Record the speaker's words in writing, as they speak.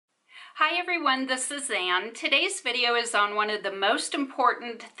Hi everyone, this is Anne. Today's video is on one of the most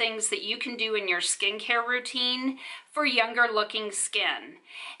important things that you can do in your skincare routine for younger looking skin.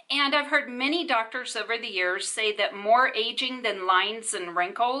 And I've heard many doctors over the years say that more aging than lines and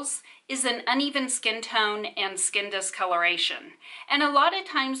wrinkles is an uneven skin tone and skin discoloration. And a lot of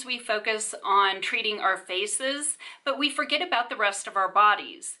times we focus on treating our faces, but we forget about the rest of our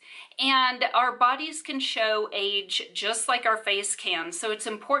bodies. And our bodies can show age just like our face can, so it's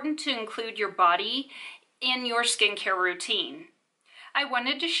important to include your body in your skincare routine. I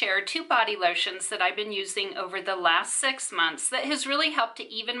wanted to share 2 body lotions that I've been using over the last 6 months that has really helped to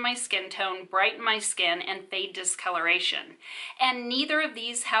even my skin tone, brighten my skin, and fade discoloration. And neither of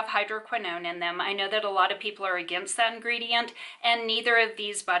these have hydroquinone in them. I know that a lot of people are against that ingredient, and neither of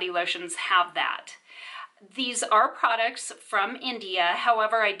these body lotions have that. These are products from India,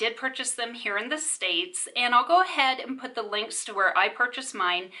 however, I did purchase them here in the States, and I'll go ahead and put the links to where I purchased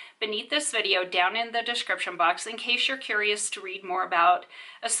mine beneath this video down in the description box in case you're curious to read more about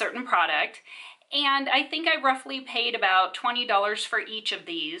a certain product. And I think I roughly paid about $20 for each of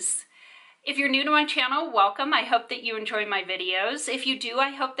these. If you're new to my channel, welcome. I hope that you enjoy my videos. If you do,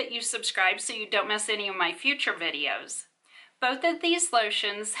 I hope that you subscribe so you don't miss any of my future videos. Both of these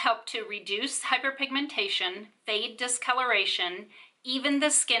lotions help to reduce hyperpigmentation, fade discoloration, even the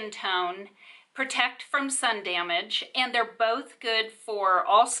skin tone, protect from sun damage, and they're both good for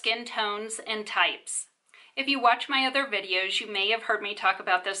all skin tones and types. If you watch my other videos, you may have heard me talk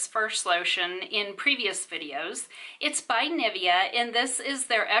about this first lotion in previous videos. It's by Nivea, and this is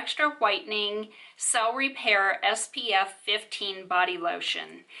their Extra Whitening Cell Repair SPF 15 Body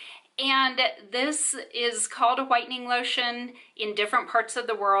Lotion. And this is called a whitening lotion in different parts of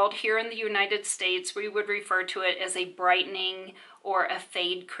the world. Here in the United States, we would refer to it as a brightening or a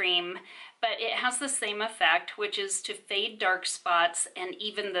fade cream, but it has the same effect, which is to fade dark spots and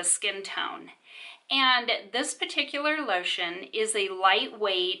even the skin tone. And this particular lotion is a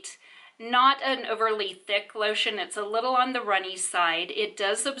lightweight, not an overly thick lotion. It's a little on the runny side. It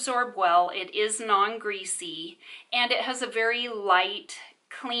does absorb well. It is non-greasy, and it has a very light,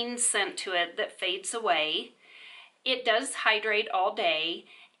 clean scent to it that fades away. It does hydrate all day,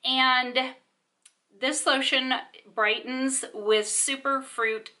 and this lotion brightens with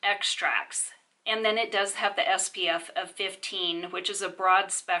superfruit extracts. And then it does have the SPF of 15, which is a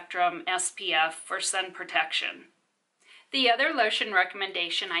broad spectrum SPF for sun protection. The other lotion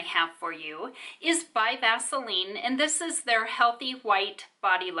recommendation I have for you is by Vaseline, and this is their Healthy White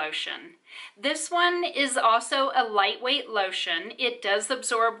Body Lotion. This one is also a lightweight lotion. It does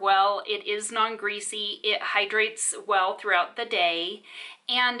absorb well, it is non-greasy, it hydrates well throughout the day,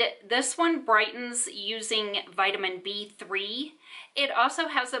 and this one brightens using vitamin B3. It also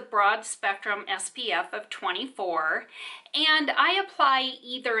has a broad spectrum SPF of 24, and I apply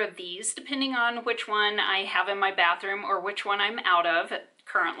either of these depending on which one I have in my bathroom or which one I'm out of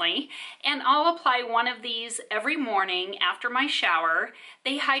currently, and I'll apply one of these every morning after my shower.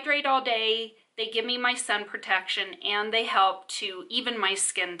 They hydrate all day, they give me my sun protection, and they help to even my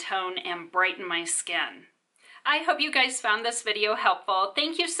skin tone and brighten my skin. I hope you guys found this video helpful.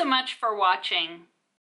 Thank you so much for watching.